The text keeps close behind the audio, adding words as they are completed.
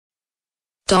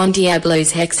Don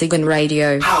Diablo's Hexagon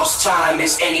Radio. House time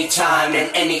is anytime, and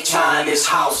anytime is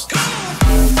house.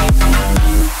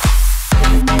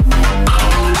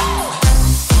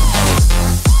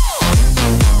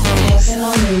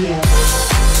 Hexagon Radio.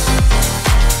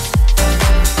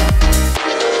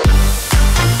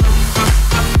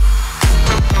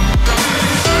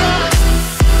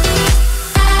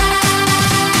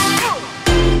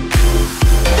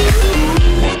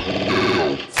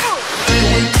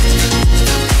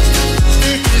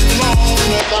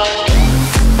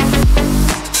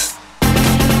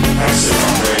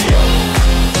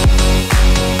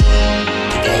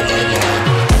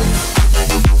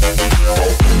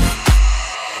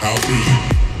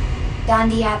 Don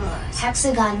Diablo,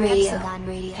 Hexagon Radio.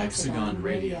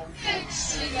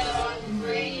 Hexagon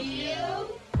Radio.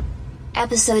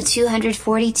 Episode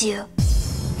 242.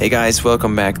 Hey guys,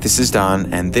 welcome back. This is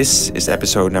Don, and this is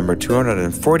episode number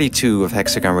 242 of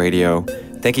Hexagon Radio.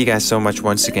 Thank you guys so much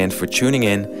once again for tuning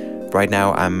in. Right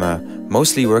now I'm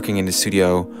mostly working in the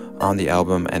studio on the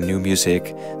album and new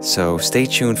music, so stay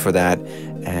tuned for that.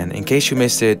 And in case you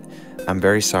missed it, I'm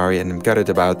very sorry and I'm gutted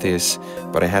about this,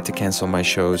 but I had to cancel my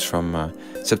shows from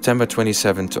September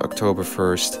 27th to October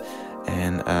 1st.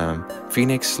 And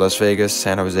Phoenix, Las Vegas,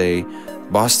 San Jose,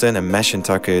 Boston, and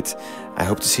Mashantucket. I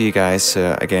hope to see you guys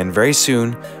again very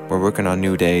soon. We're working on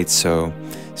new dates, so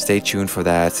stay tuned for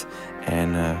that.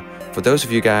 And for those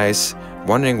of you guys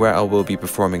wondering where I will be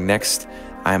performing next,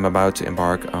 I am about to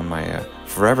embark on my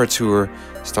Forever Tour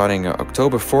starting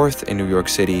October 4th in New York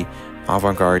City,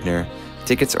 Avant-Gardner.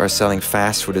 Tickets are selling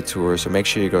fast for the tour, so make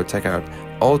sure you go check out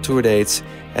all tour dates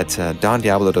at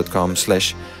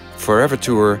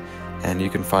dondiablo.com/forevertour. And you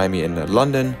can find me in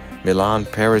London, Milan,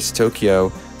 Paris,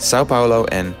 Tokyo, Sao Paulo,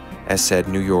 and as said,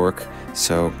 New York.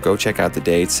 So go check out the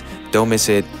dates. Don't miss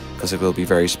it, because it will be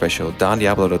very special.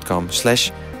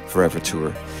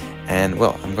 dondiablo.com/forevertour. And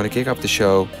well, I'm going to kick off the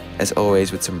show, as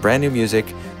always, with some brand new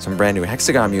music, some brand new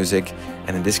Hexagon music,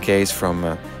 and in this case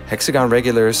from Hexagon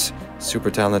regulars,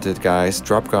 super talented guys,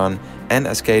 Dropgun and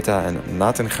Asketa and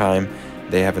Natan Chaim.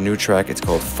 They have a new track, it's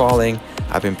called Falling.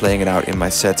 I've been playing it out in my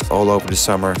sets all over the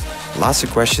summer. Lots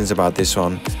of questions about this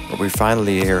one, but we're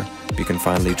finally here. We can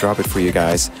finally drop it for you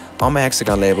guys on my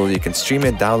Hexagon label. You can stream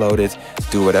it, download it,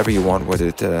 do whatever you want with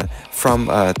it from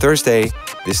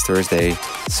this Thursday.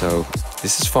 So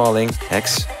this is Falling.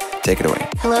 Hex, take it away.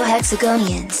 Hello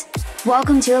Hexagonians.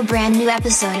 Welcome to a brand new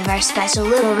episode of our special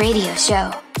little radio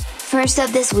show. First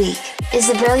up this week is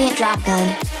the brilliant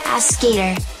Dropgun,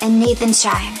 Asketa, and Natan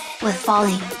Chaim with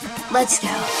Falling. Let's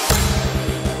go.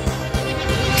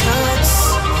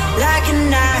 Cuts like a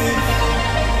knife.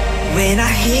 When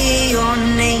I hear your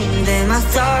name, then my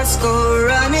thoughts go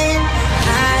running.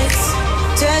 Nights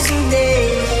turn to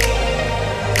days,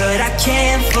 but I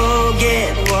can't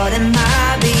forget what am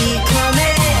I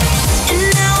becoming. And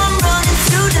now I'm running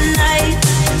through the night.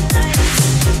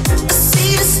 I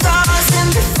see the stars and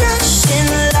refreshing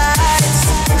lights.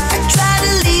 I try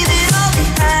to leave it all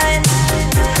behind,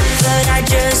 but I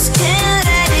just can't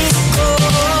let it go.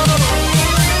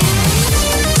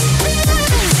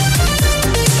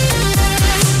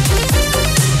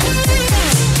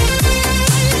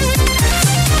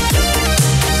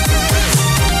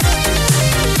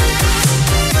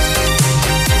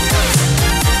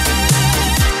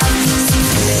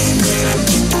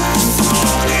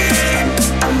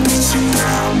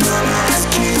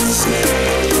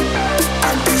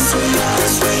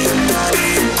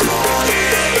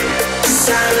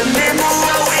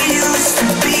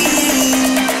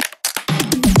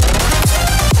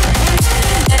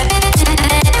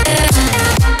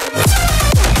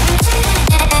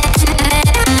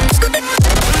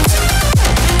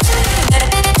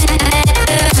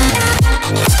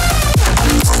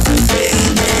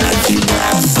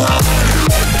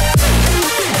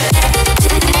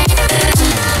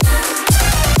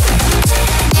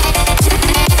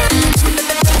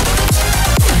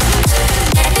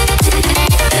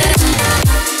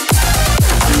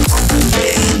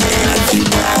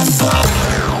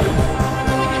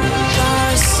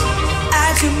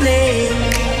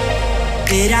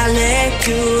 Did I let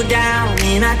you down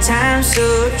in our time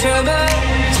so trouble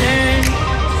turned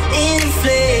into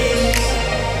flames?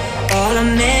 All our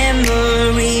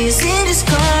memories in this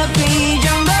concrete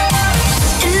jungle.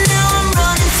 And now I'm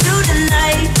running through the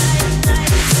night.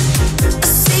 I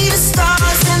see the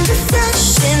stars and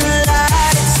refreshing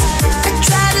lights. I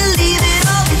try to leave it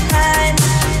all behind,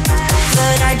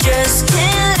 but I just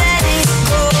can't let it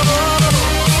go.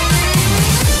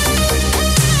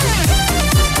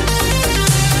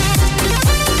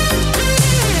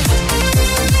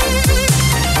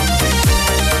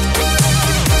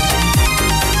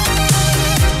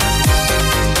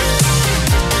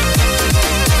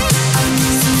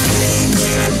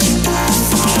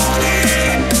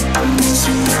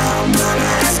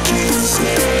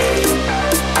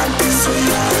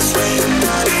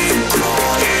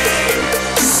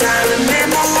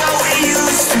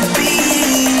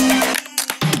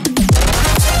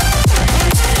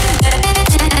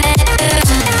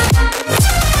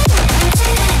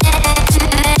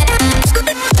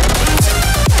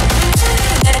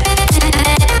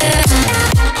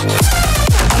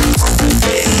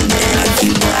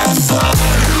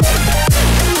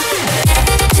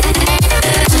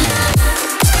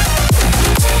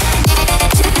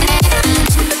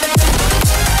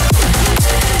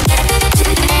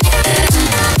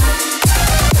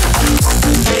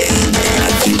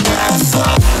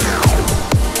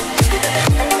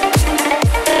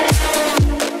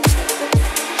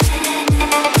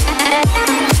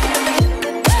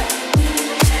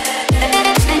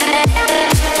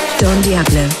 Don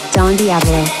Diablo. Don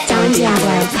Diablo. Don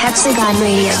Diablo. Hexagon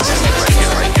Radio.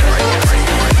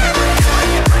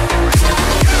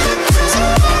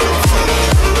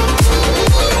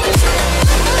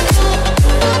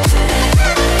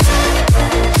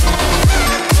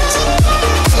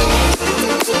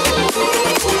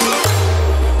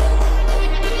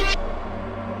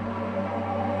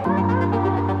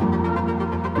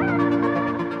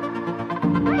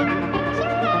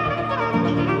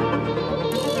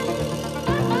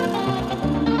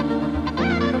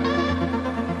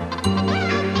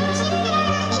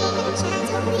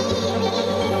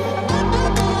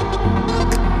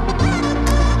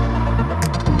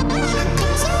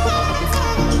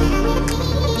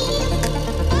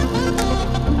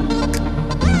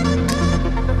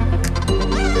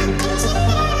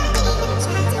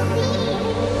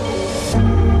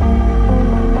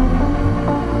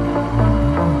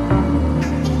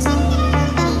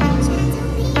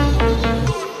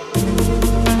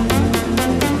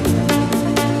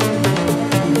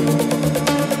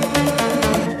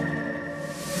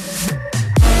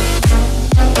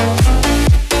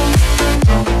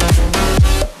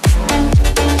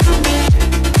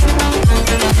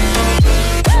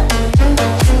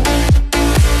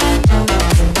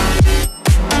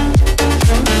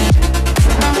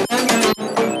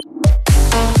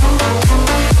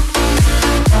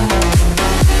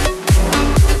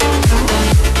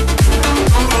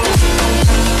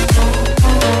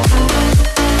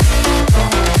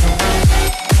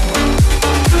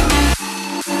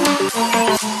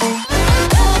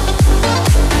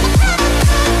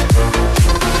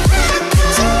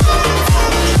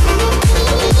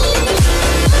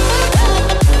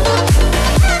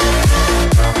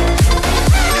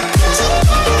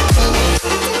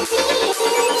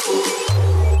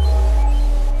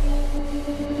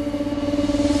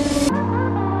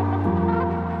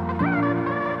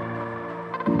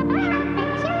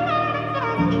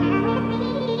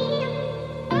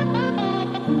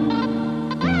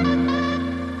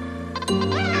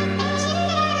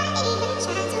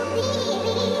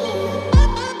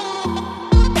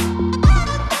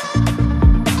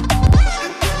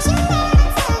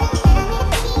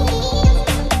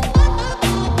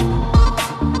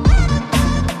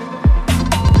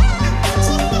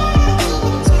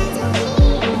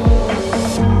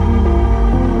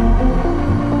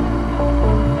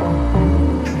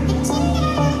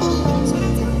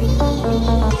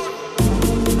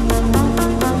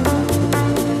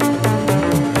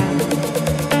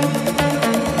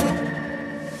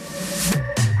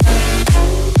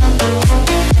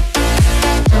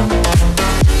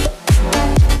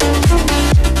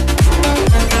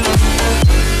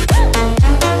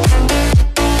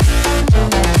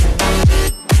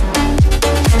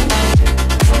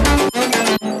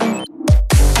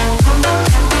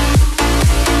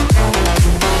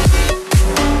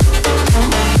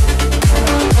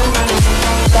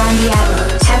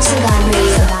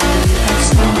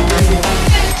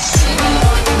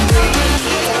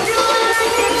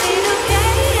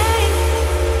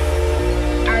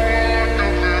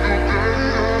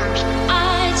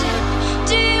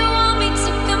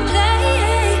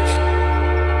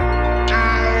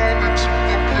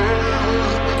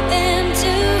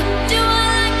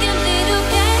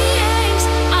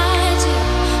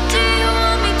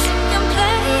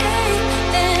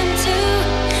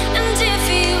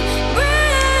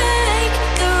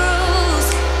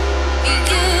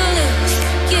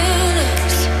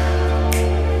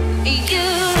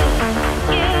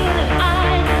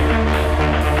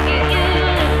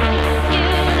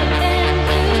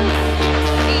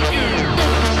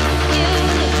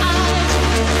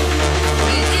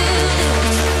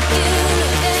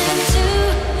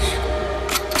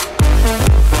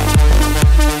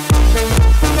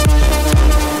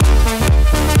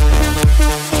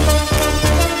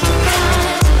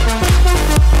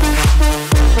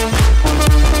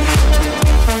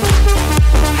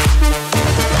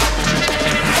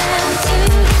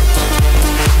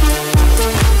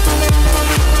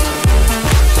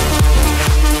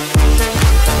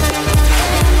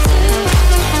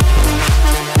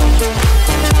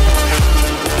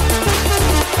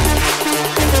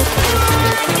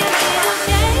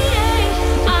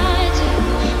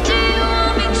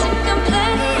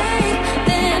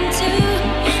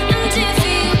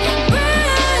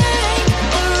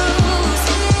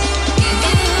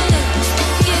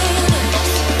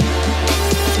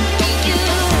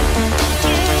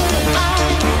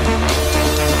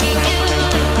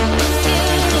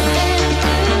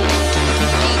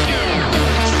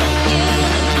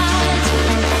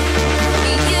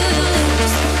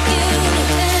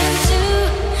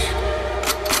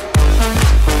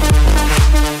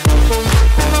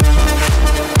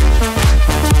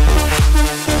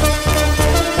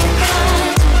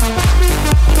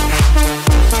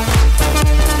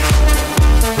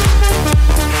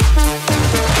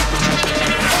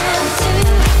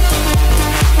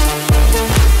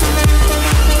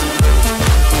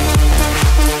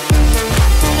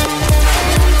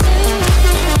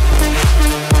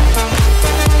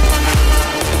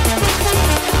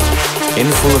 In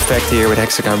full effect here with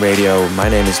Hexagon Radio. My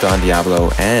name is Don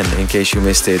Diablo, and in case you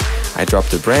missed it, I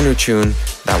dropped a brand new tune.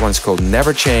 That one's called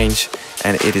Never Change,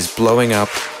 and it is blowing up,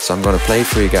 so I'm gonna play it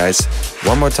for you guys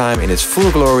one more time in its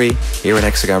full glory here at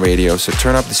Hexagon Radio. So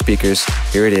turn up the speakers.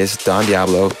 Here it is, Don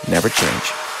Diablo, Never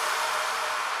Change.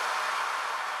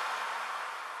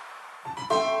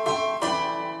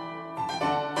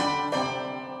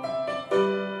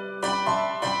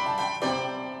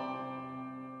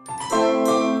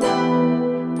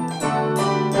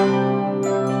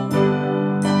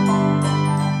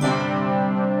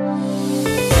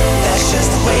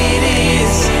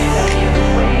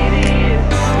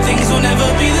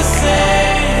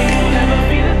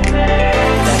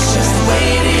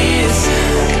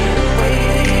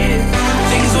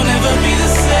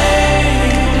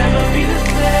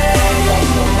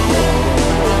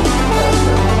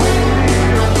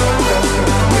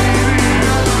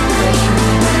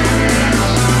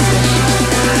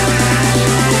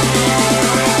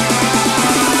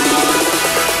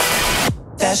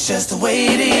 That's just the way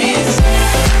it is.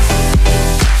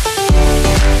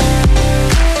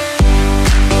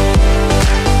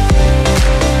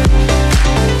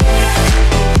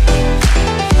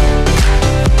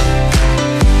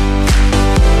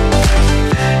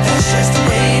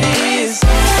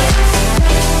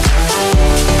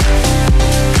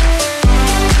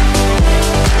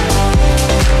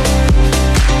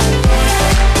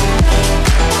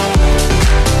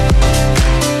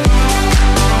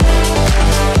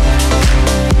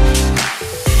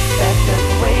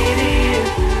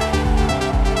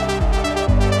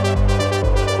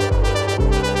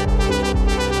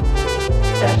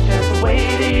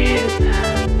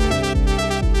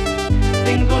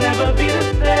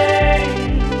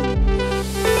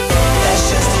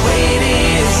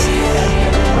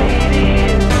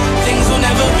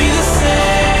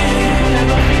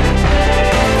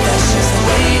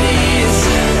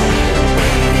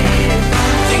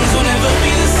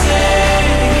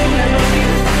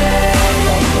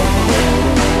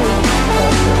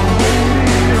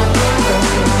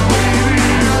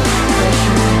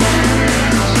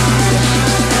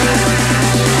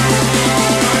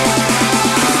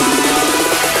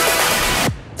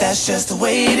 That's just the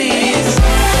way it is.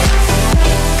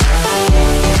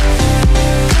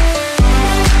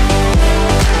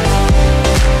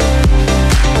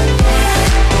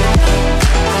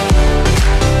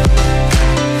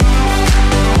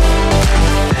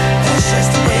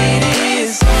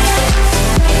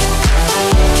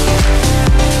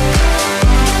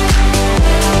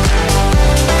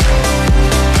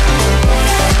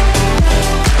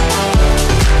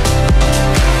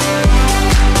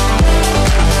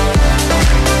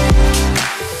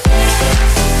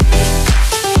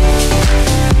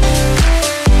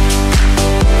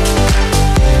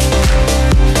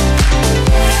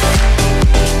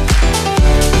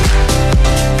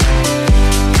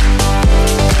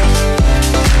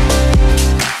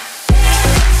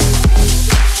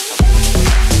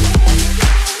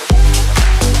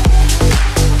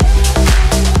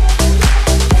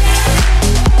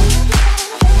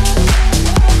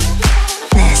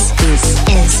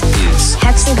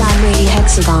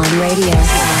 Hexagon Radio.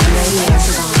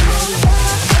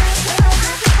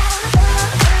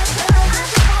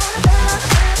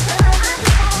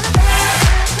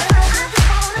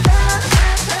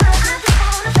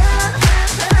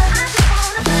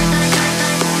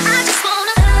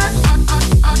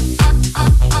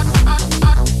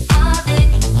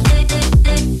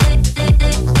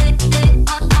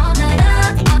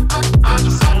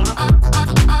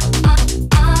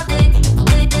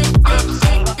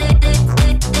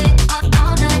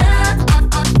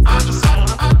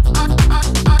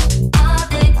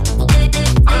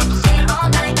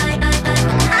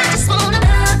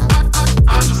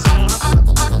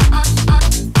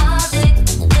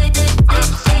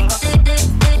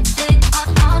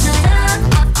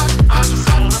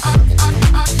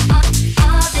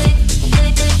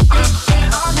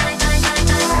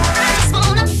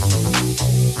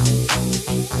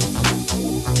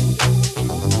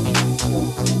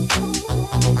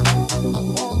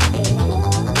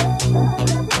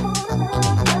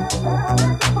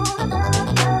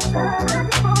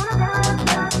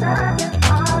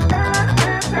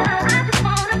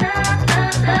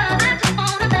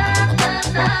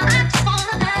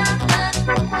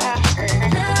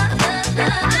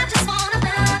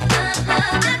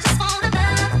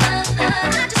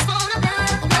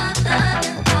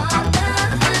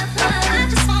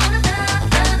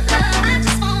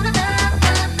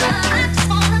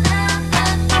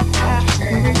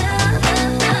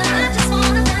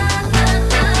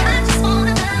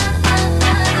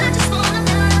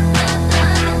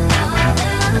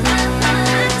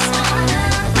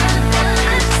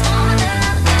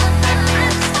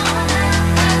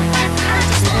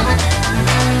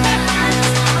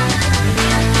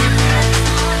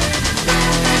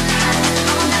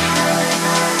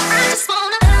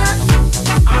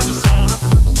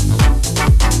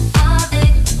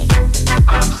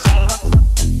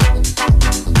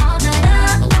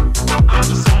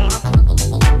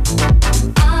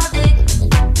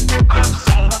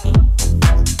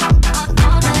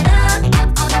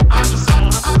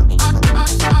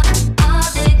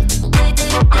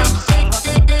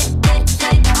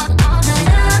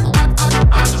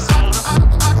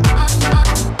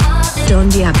 Don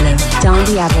Diablo. Don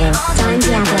Diablo. Don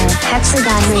Diablo.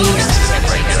 Hexagon Radio.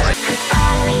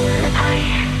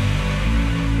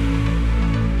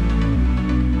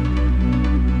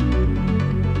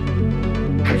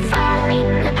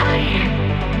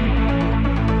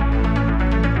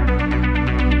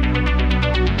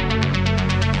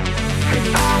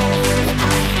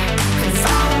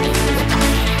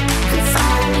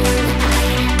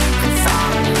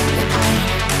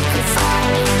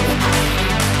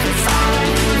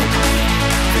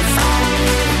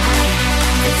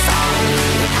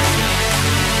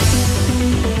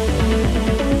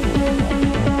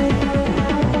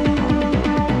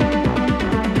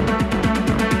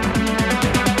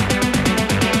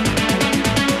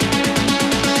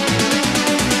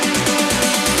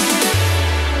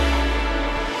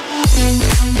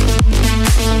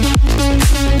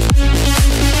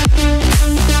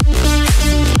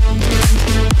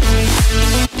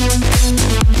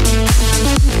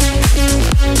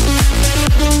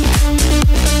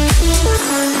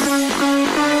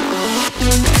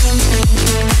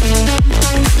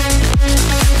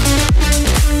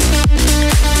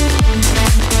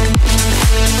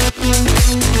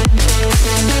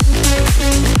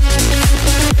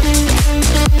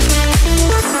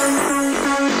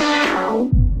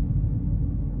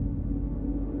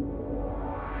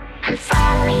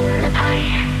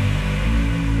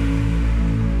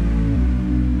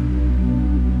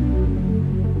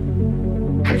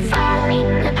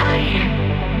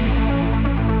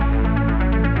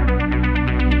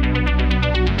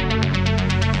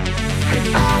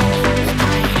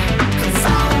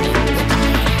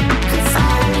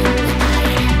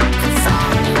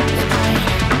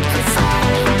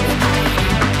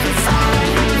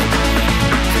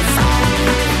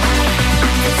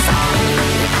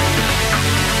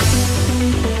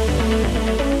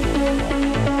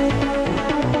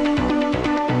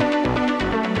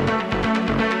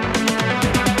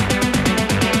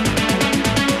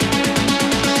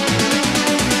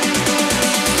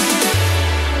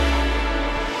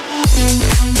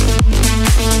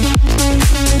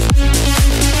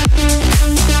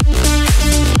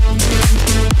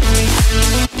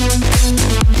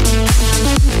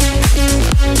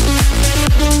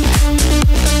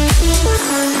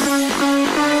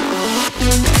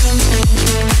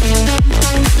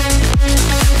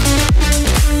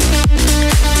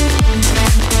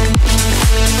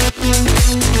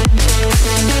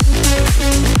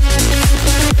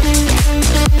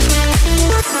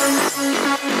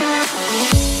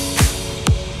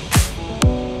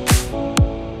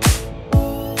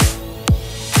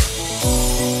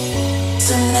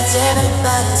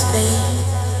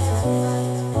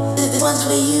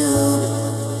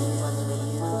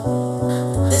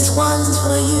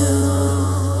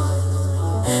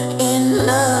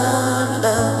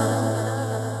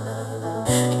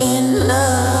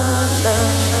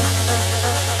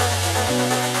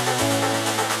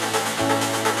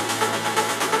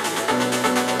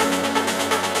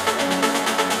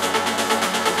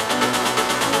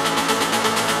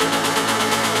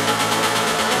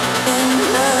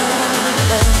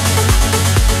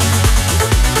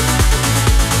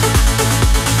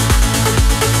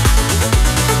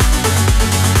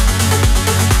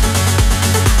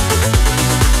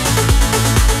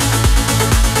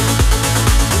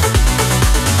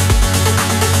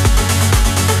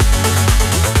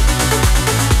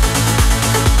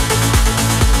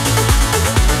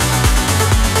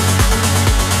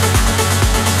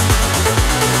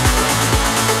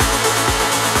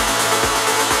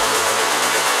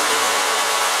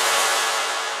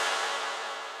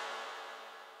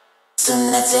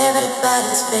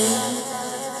 Everybody's face.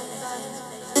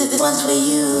 This one's for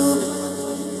you.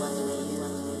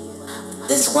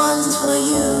 This one's for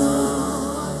you.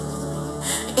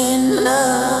 In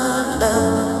love,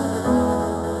 love.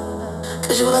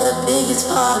 'Cause you are the biggest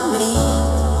part of me.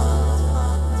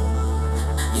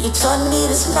 You taught me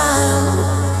to smile.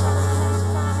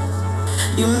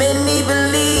 You made me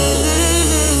believe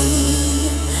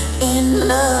in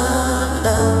love,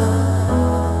 love.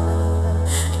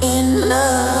 In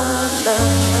love,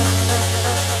 love.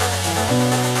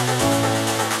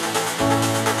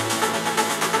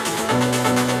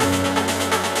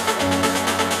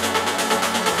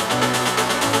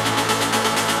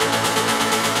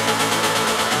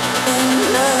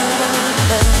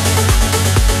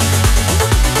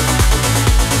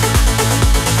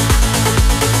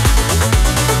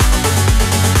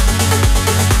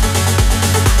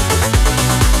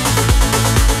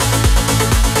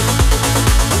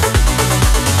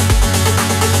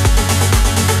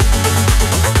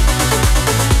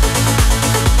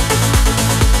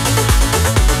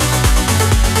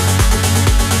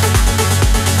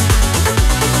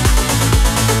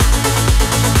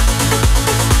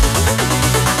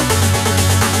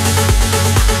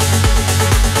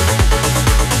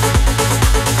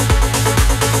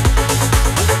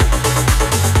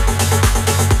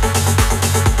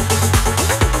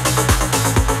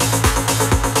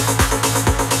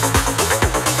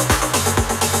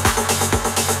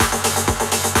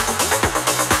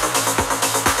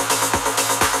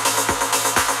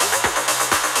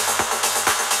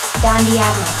 Don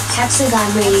Diablo,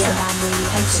 Hexagon Radio.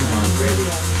 Hexagon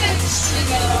Radio.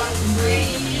 Hexagon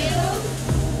Radio.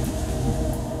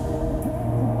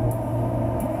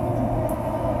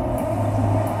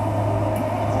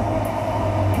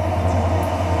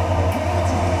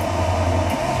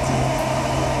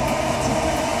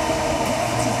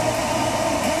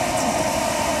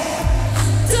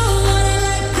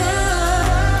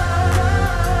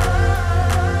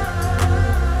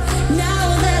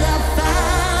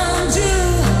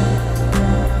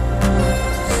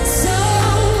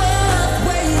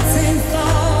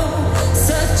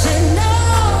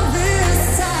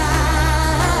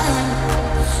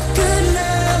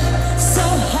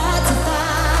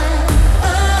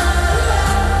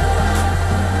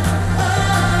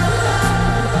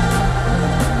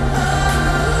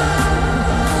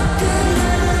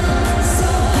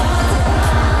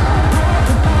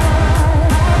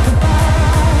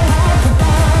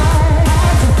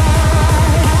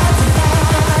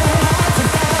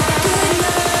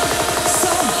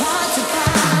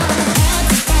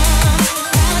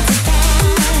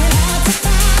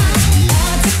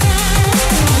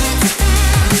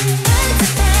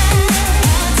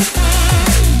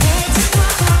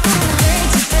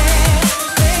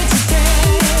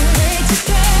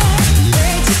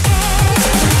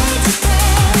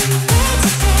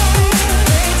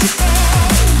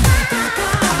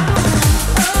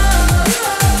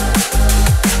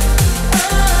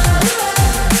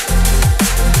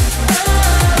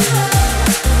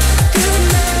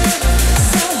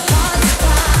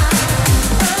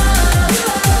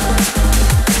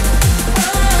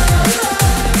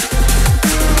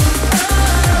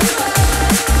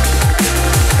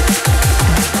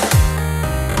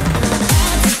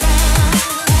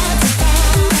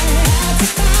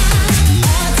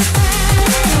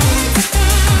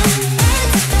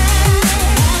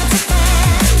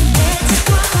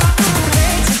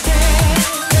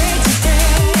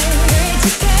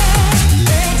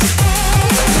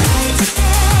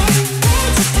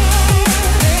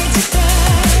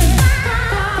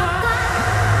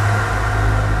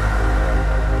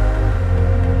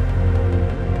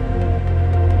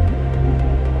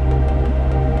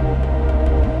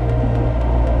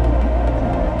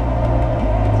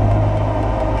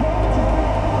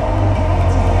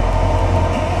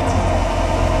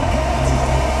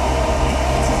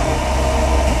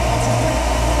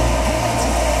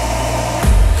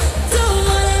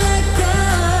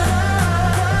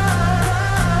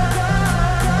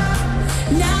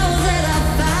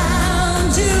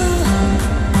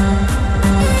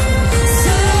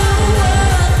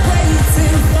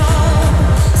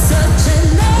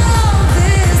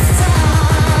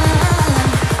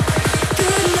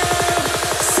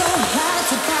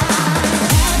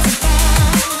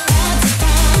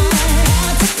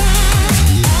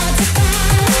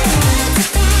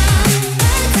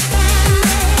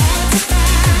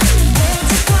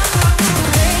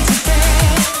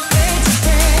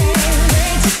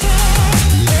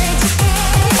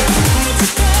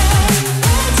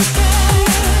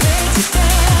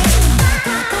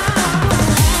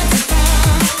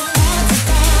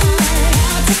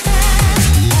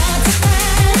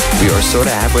 Sort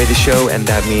of halfway the show, and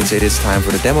that means it is time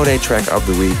for the Demo Day track of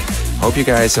the week. Hope you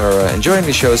guys are enjoying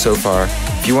the show so far.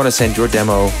 If you want to send your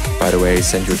demo, by the way,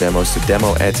 send your demos to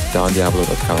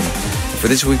demo@dondiablo.com. For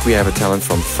this week we have a talent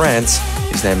from France.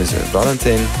 His name is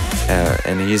Valentin,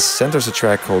 and he sent us a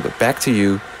track called Back to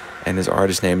You, and his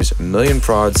artist name is Million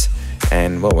Prodz.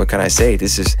 And well, what can I say?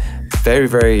 This is very,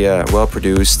 very well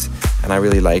produced, and I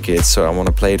really like it, so I want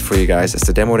to play it for you guys as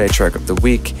the Demo Day track of the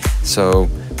week. So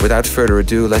without further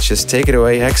ado, let's just take it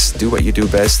away, Hex. Do what you do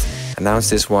best. Announce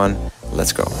this one.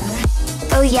 Let's go.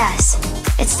 Oh yes,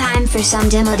 it's time for some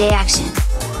Demo Day action.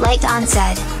 Like Don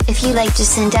said, if you like,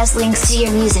 just send us links to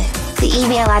your music. The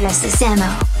email address is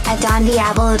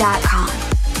demo@dondiablo.com.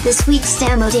 This week's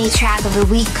Demo Day track of the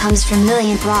week comes from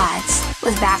Million Prodz,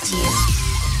 with Back to You.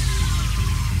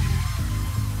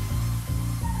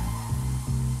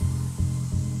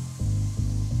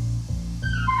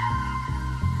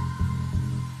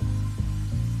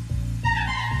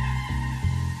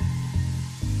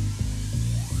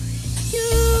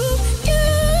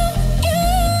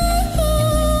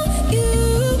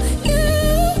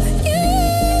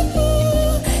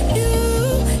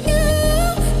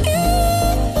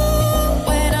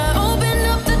 When I open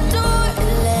up the door,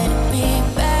 let me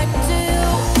back to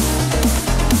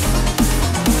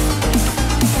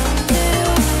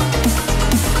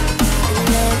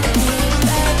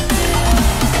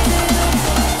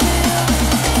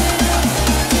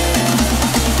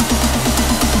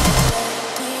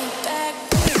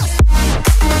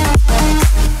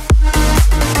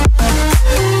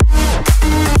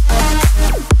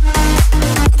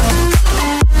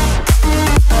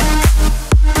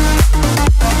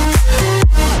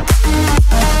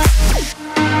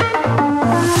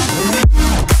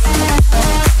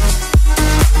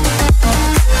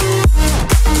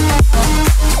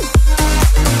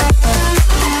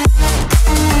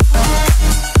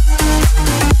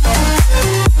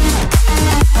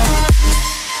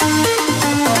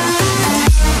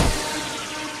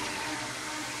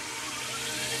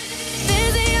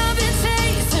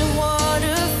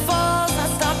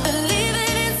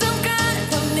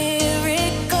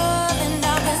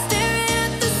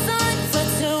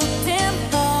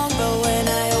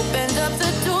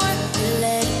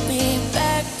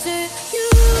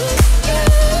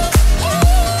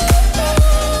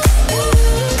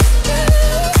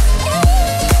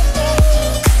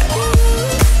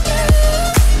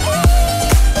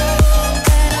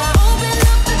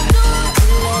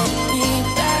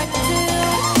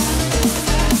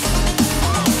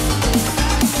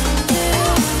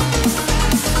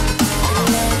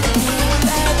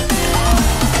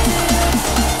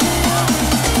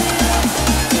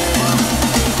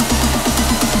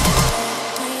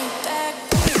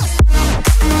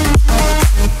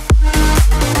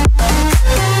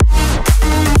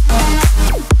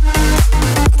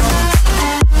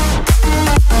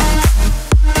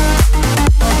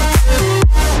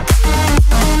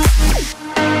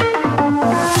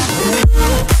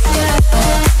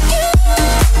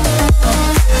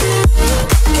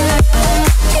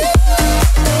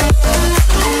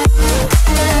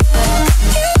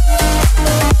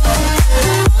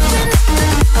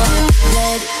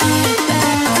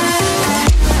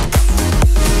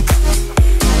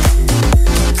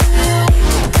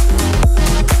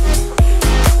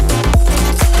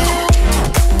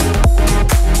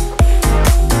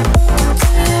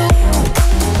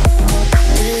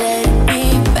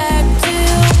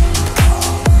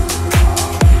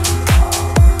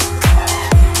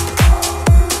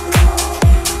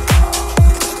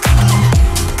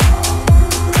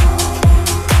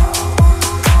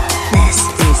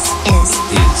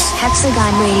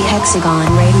Hexagon Radio.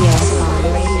 Hexagon Radio.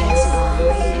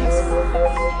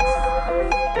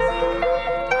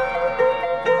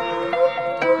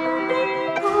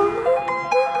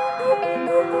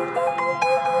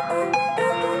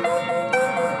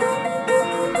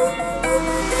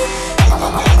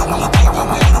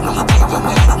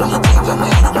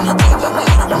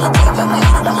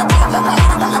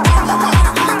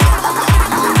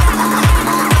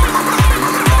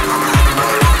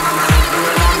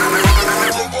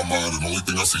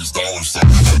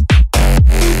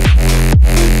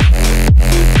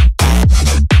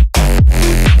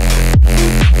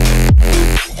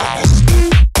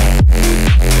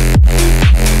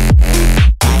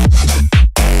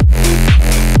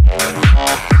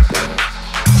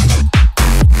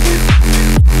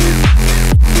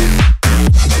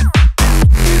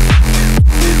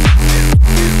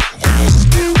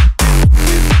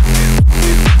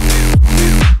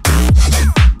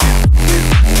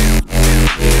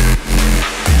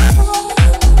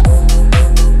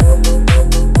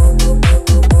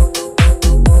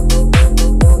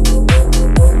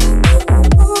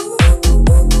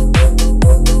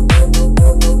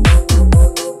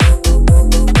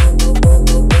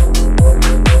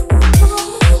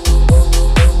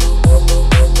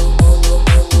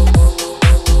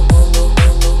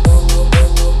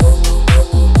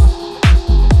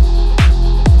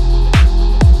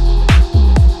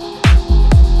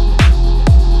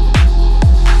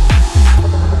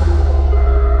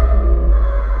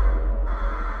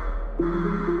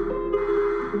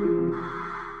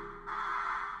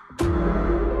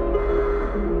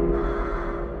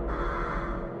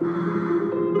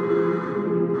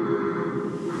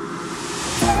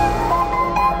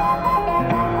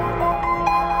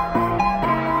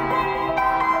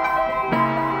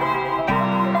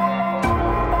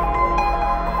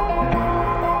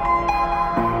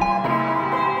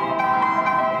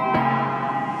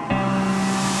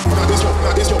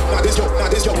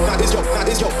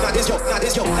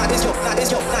 This yo,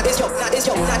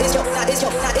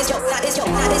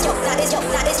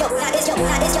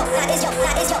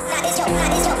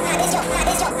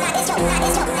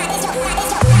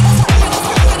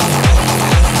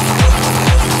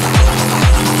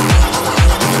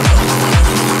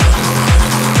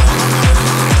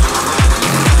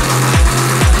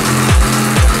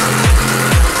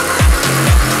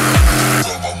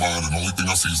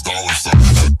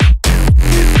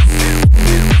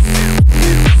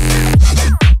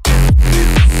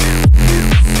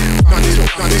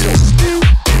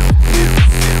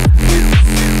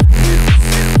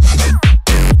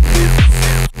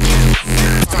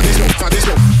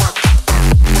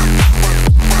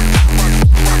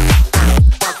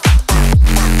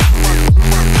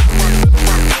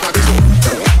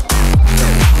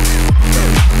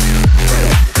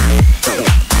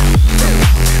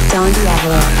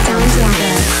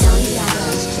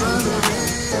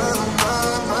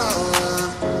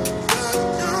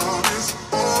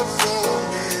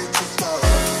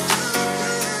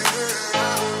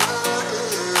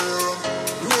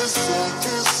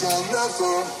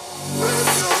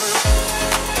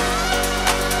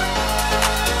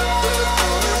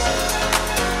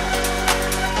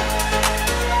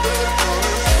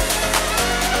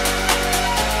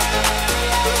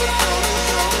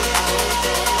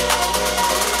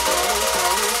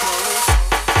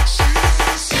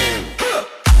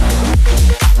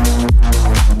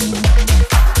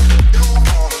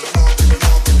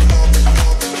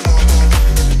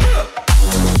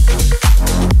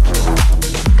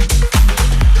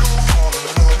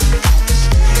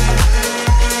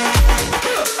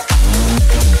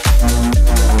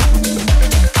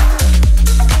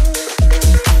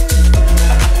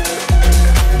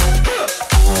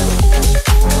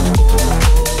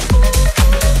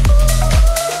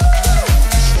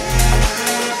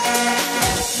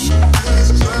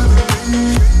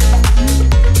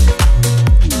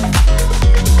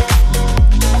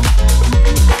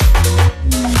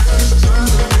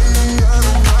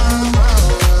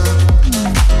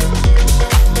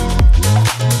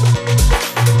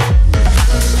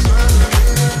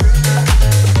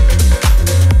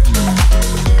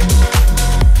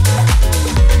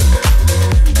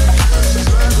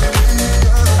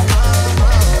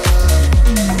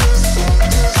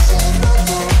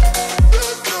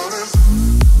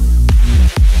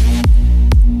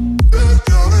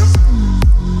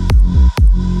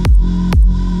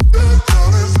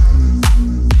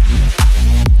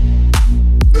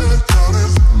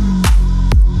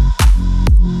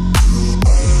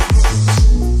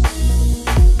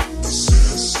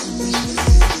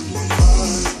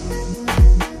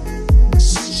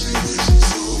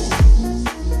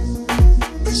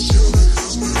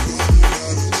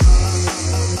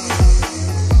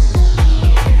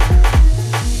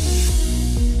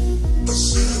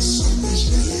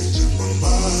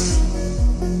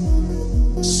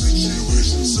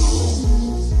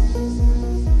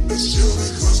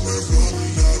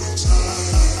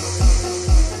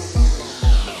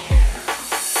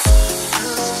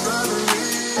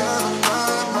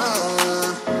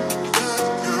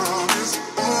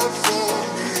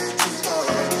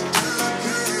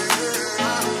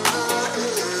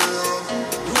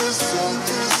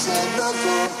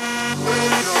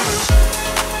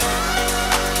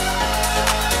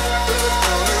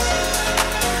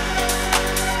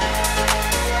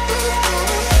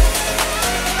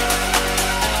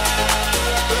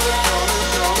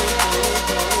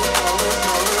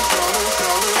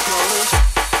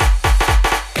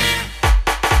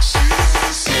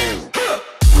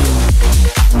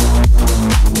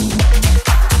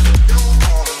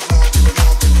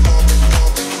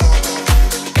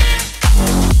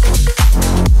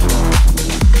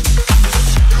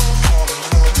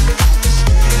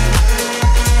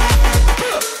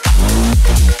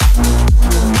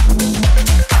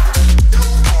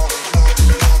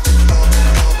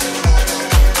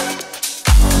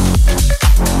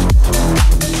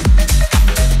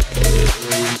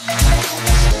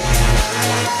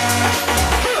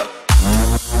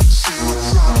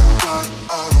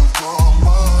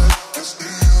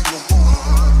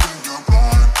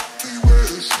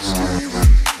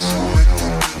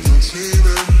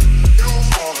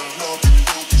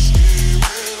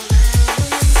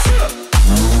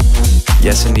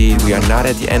 Yes, indeed, we are not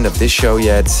at the end of this show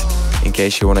yet. In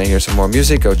case you want to hear some more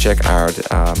music, go check out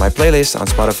my playlist on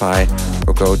Spotify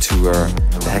or go to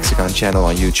the Hexagon channel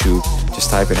on YouTube. Just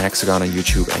type in Hexagon on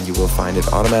YouTube and you will find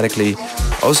it automatically.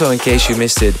 Also, in case you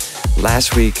missed it,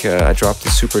 last week I dropped a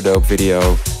super dope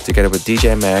video together with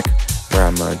DJ Mac where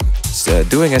I'm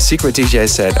doing a secret DJ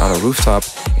set on a rooftop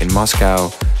in Moscow.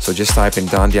 So just type in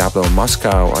Don Diablo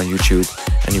Moscow on YouTube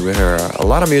and you will hear a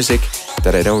lot of music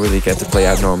that I don't really get to play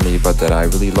out normally, but that I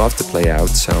really love to play out.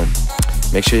 So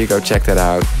make sure you go check that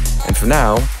out. And for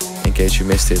now, in case you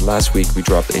missed it, last week we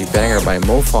dropped a banger by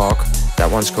Falk. That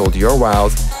one's called You're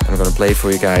Wild, and I'm gonna play it for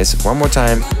you guys one more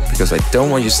time because I don't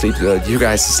want you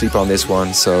guys to sleep on this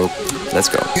one. So let's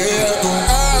go.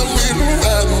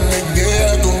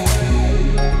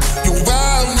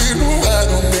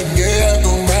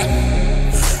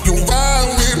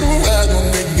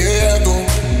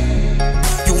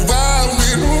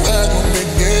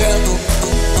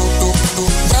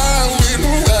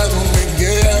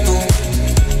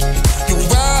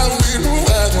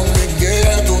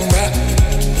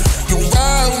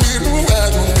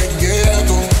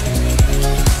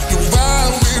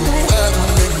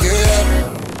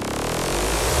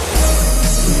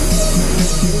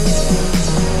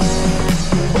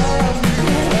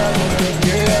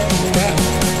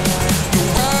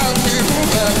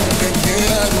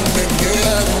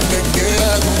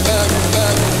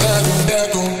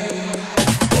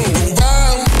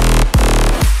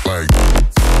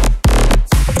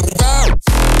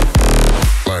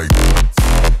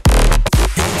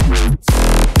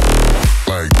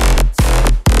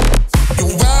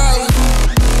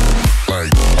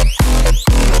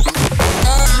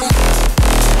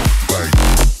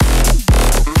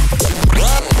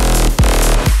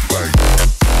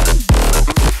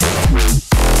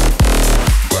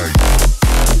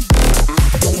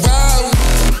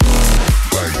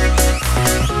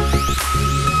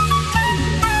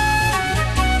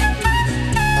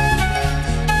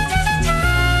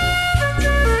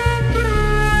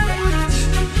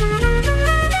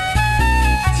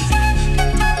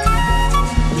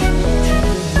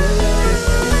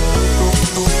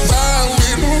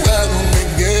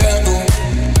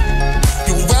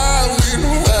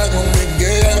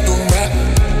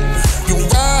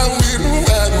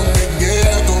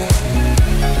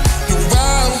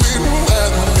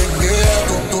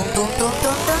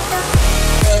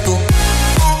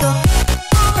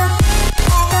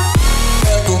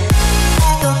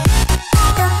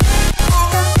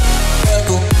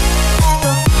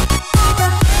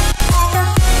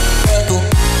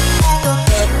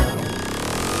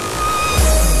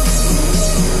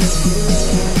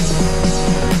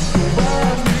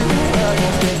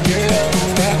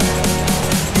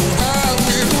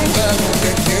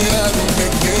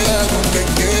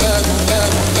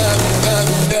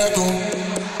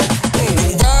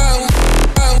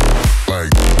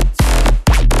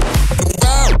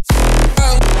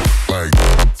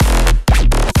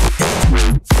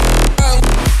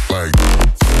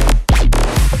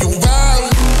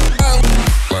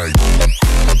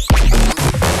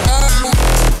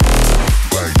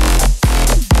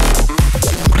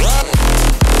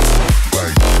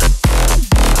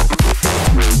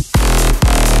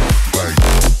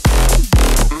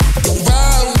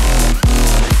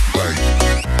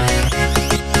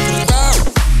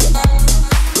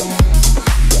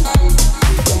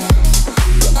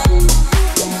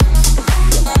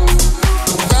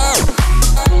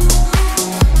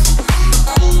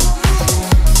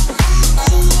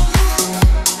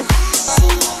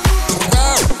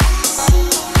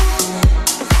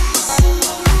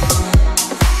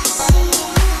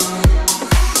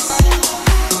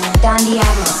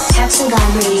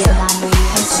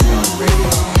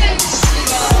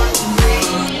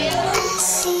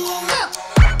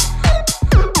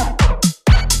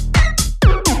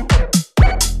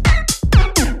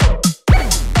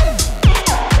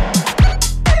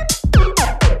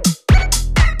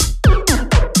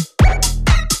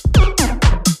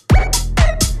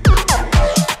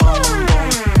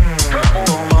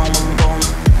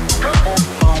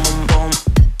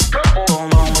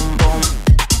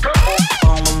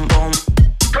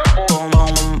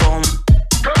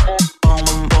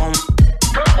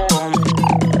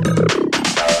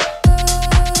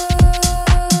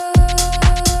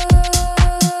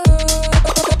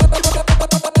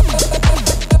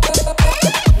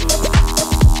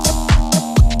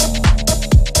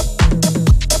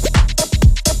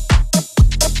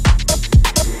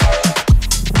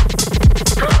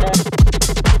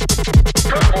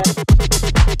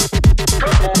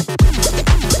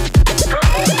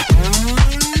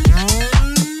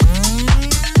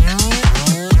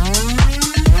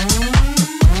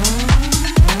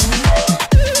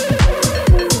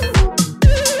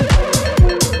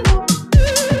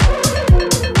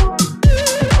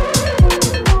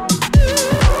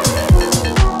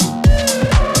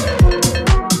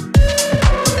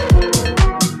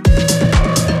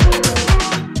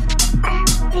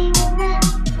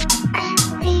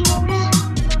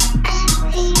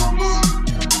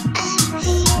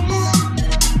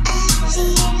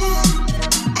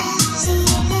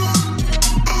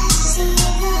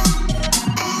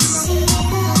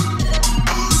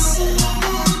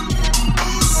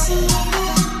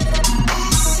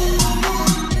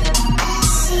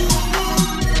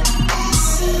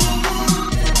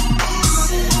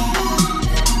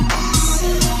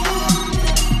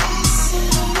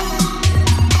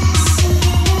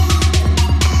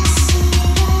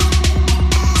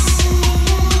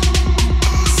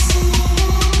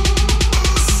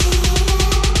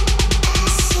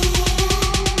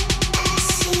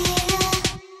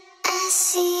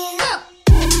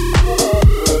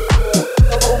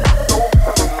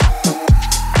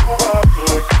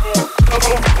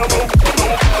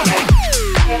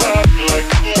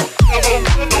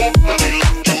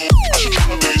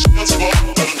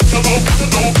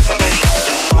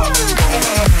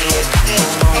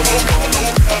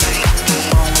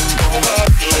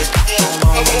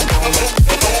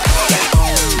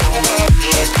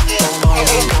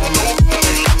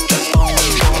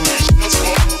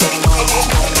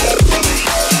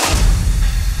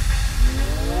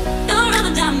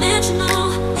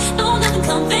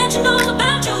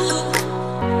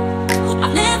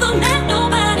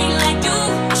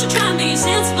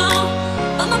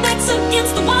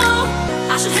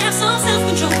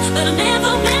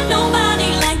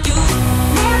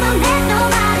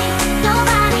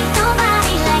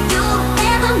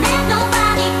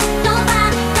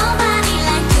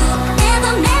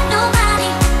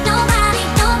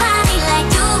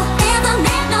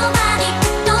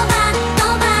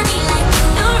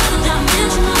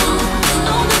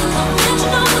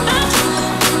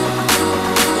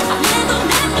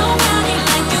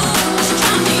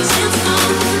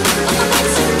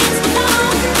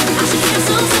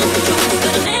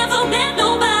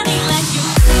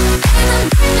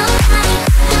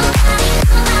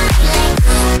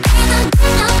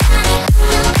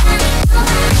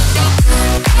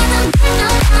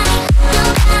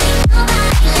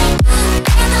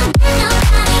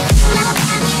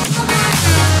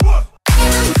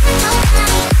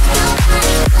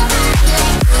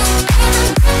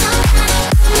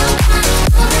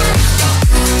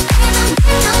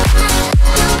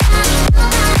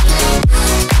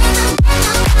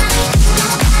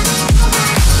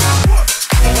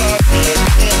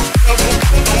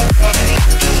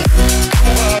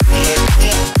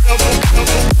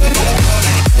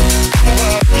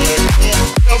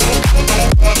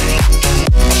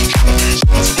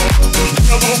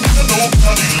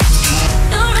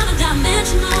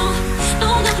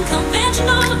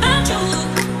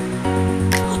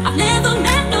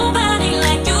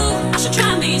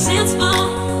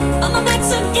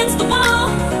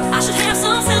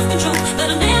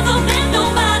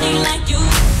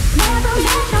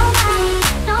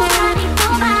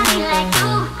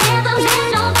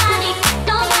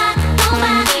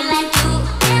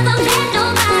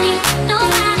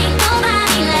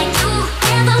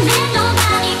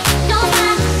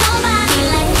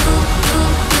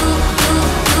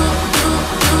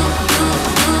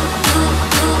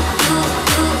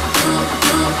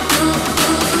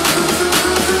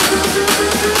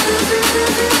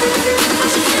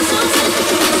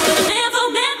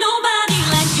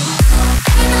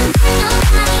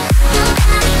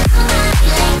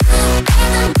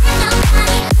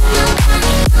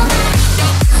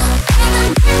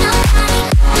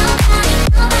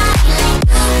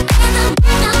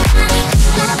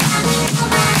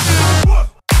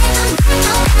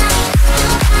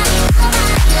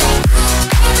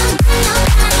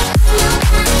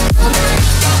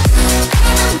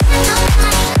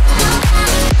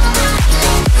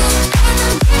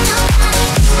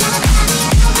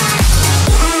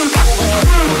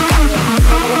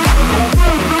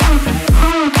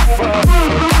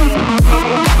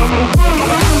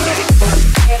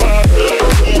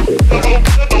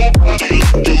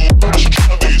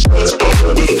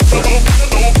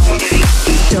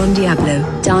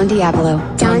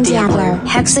 Don Diablo,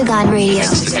 Hexagon Radio.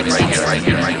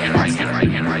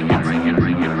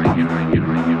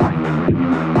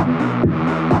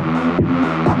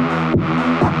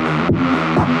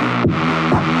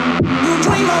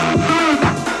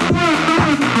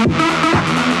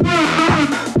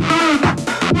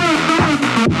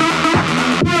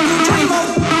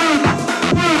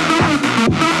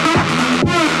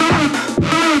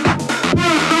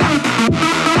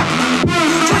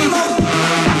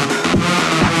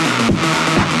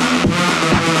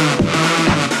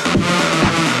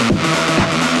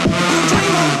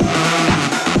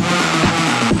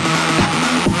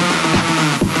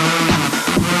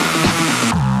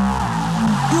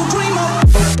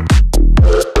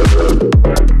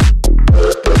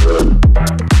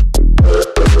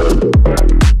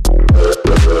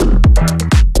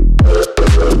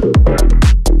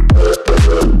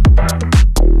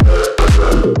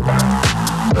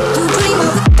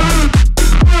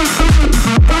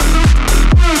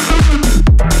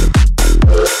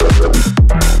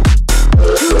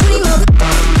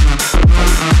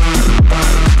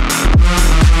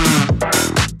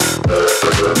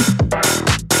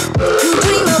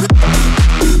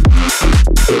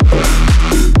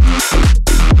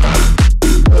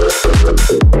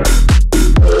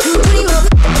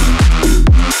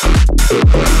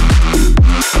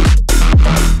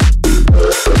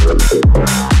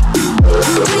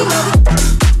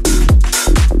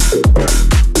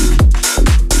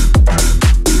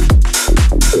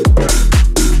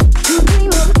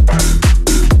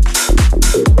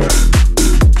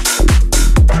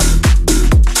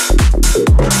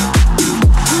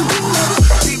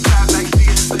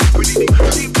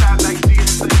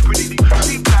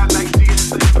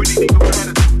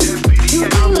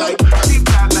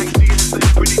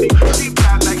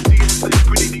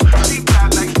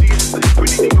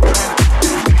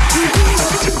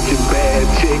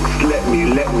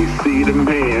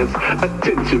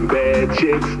 Attention bad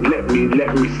chicks, let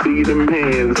me see them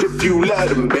hands. If you you love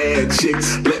them bad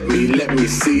chicks, let me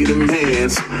see them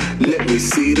hands. Let me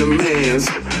see them hands.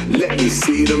 Let me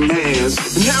see them hands.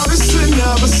 Now this is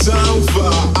another song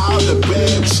for all the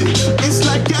bad chicks. It's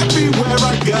like everywhere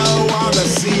I go, all I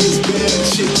see is bad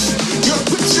chicks. Girl,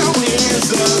 put your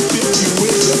hands up if you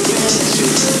with a bad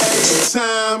chick. Every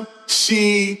time she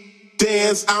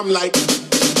dance, I'm like.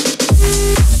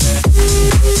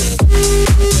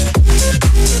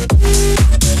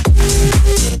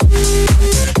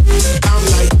 I'm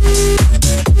like.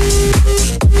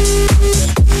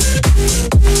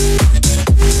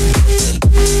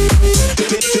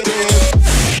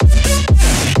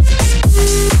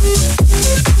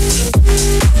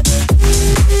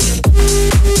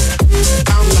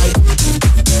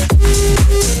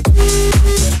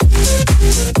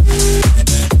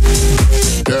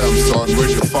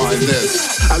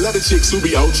 I love the chicks who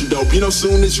be ultra dope. You know,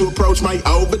 soon as you approach, might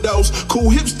overdose. Cool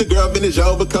hipster girl, vintage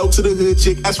overcoat to the hood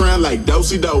chick. Ass round like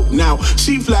do-si-dope. Now,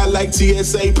 she fly like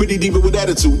TSA, pretty diva with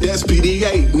attitude. That's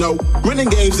PDA. No, running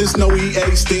games, there's no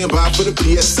EA. Stand by for the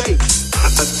PSA.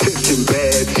 Attention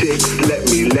bad chicks, let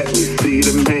me see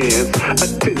them hands.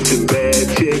 Attention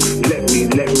bad chicks, let me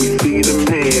see them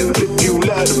hands. If you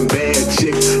love them bad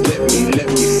chicks, let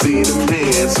me see them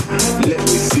hands. Let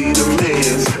me see them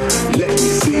hands. Let me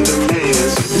see them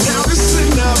hands. Now this is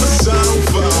another song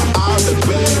for all the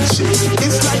bad chicks.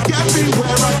 It's like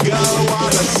everywhere I go, all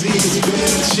I see is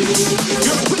bad chicks.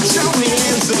 Girl, put your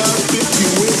hands up if you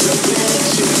is a bad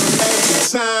chick. Every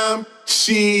time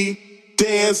she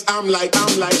dance, I'm like.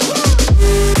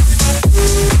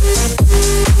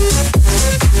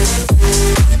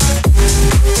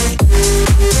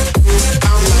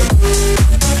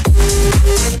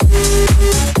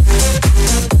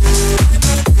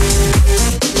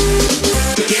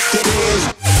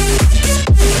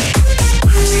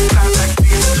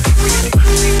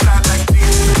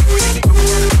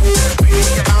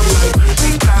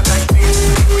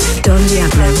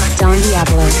 Don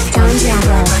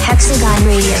Diablo, Hexagon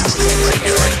Radio.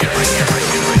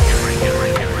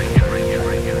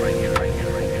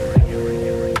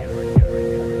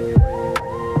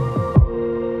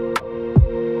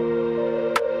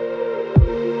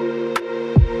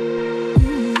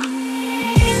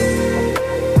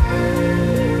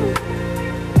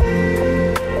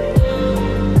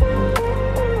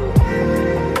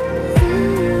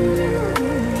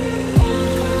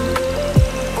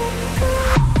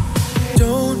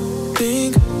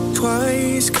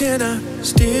 Can I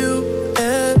steal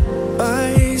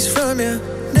advice from you?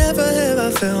 Never have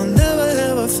I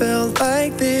felt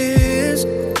like this.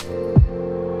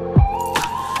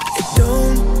 It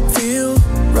don't feel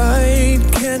right.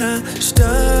 Can I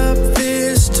stop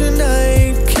this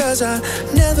tonight? 'Cause I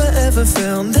never ever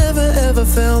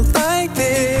felt like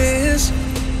this.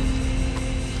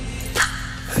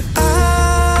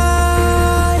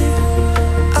 I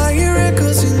hear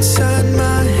echoes inside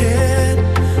my head,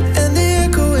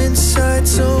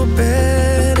 so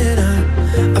bad, and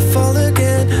I fall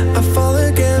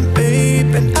again,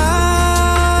 babe. And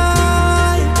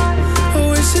I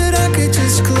wish that I could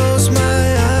just close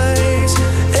my eyes,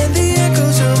 and the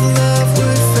echoes of love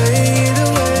would fade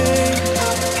away.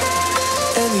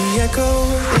 And the echo.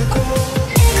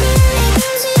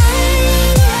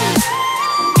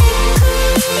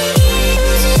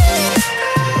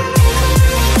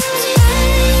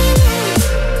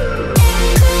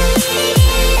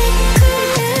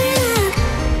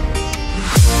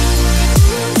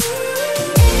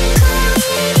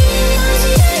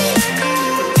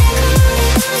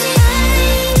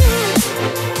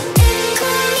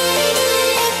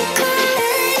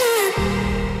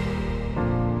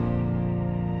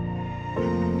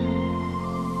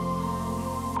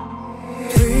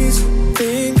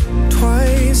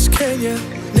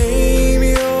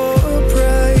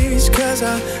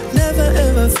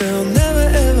 Never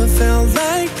ever felt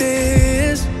like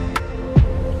this.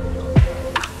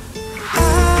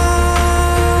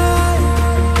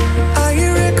 I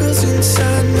hear echoes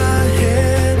inside my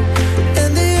head,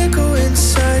 and the echo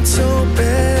inside so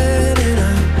bad, and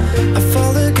I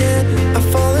fall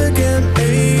again,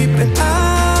 babe. And I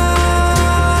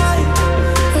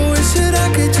wish that I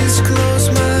could just close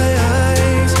my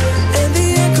eyes, and the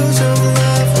echoes of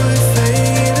love would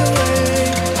fade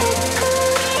away.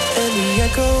 And the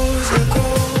echoes.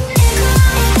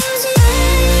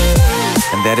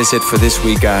 And that is it for this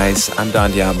week, guys. I'm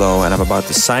Don Diablo, and I'm about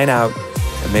to sign out.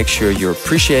 And make sure you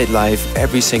appreciate life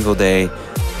every single day.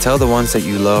 Tell the ones that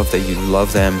you love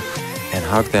them, and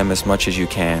hug them as much as you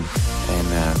can. And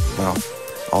well,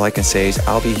 all I can say is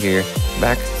I'll be here,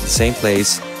 back the same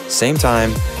place, same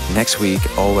time, next week,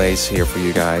 always here for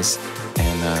you guys.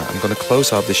 And And I'm gonna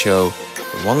close off the show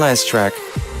with one last track.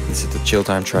 This is the chill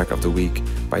time track of the week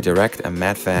by Direct and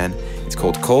Matt Van. It's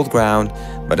called Cold Ground.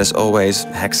 But as always,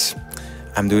 Hex,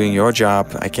 I'm doing your job.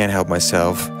 I can't help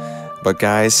myself. But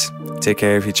guys, take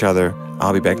care of each other.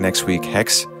 I'll be back next week.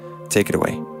 Hex, take it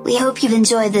away. We hope you've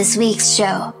enjoyed this week's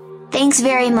show. Thanks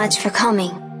very much for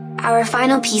coming. Our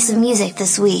final piece of music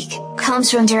this week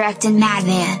comes from Direct and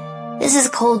Madman. This is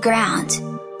Cold Ground.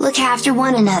 Look after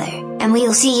one another, and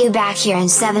we'll see you back here in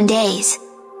 7 days.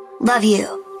 Love you.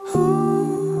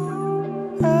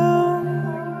 Who am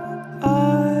I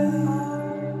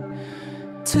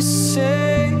to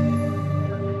say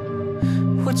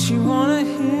what you wanna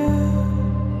hear?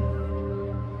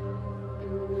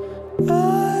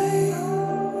 I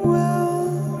will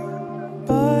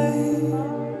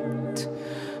bite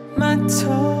my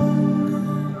tongue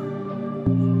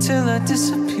till I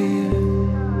disappear.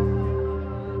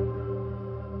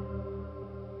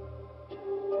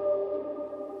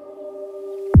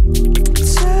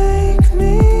 Take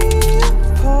me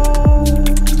apart,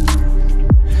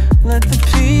 let the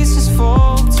pieces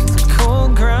fall to the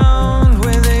cold ground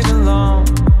where they belong.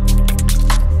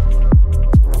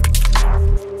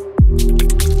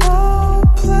 I'll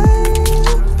play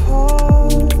the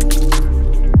part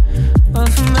of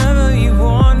whomever you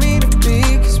want me to be,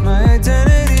 'cause my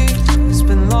identity has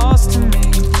been lost to me.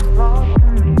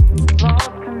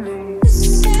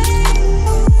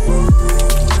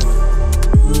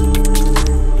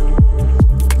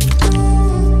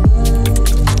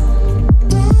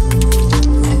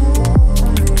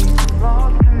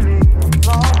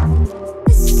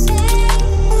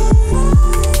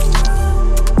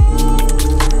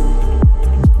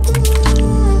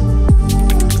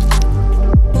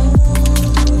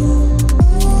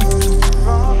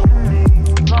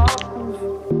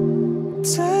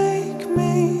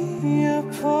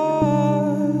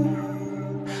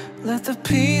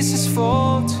 Pieces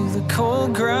fall to the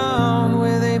cold ground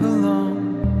where they belong.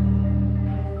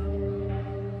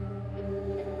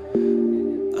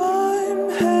 I'm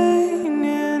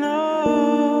hanging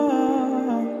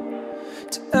on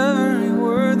to every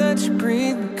word that you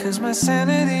breathe, because my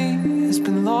sanity has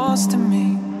been lost to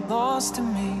me, lost to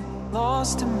me,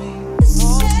 lost to me,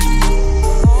 lost to me.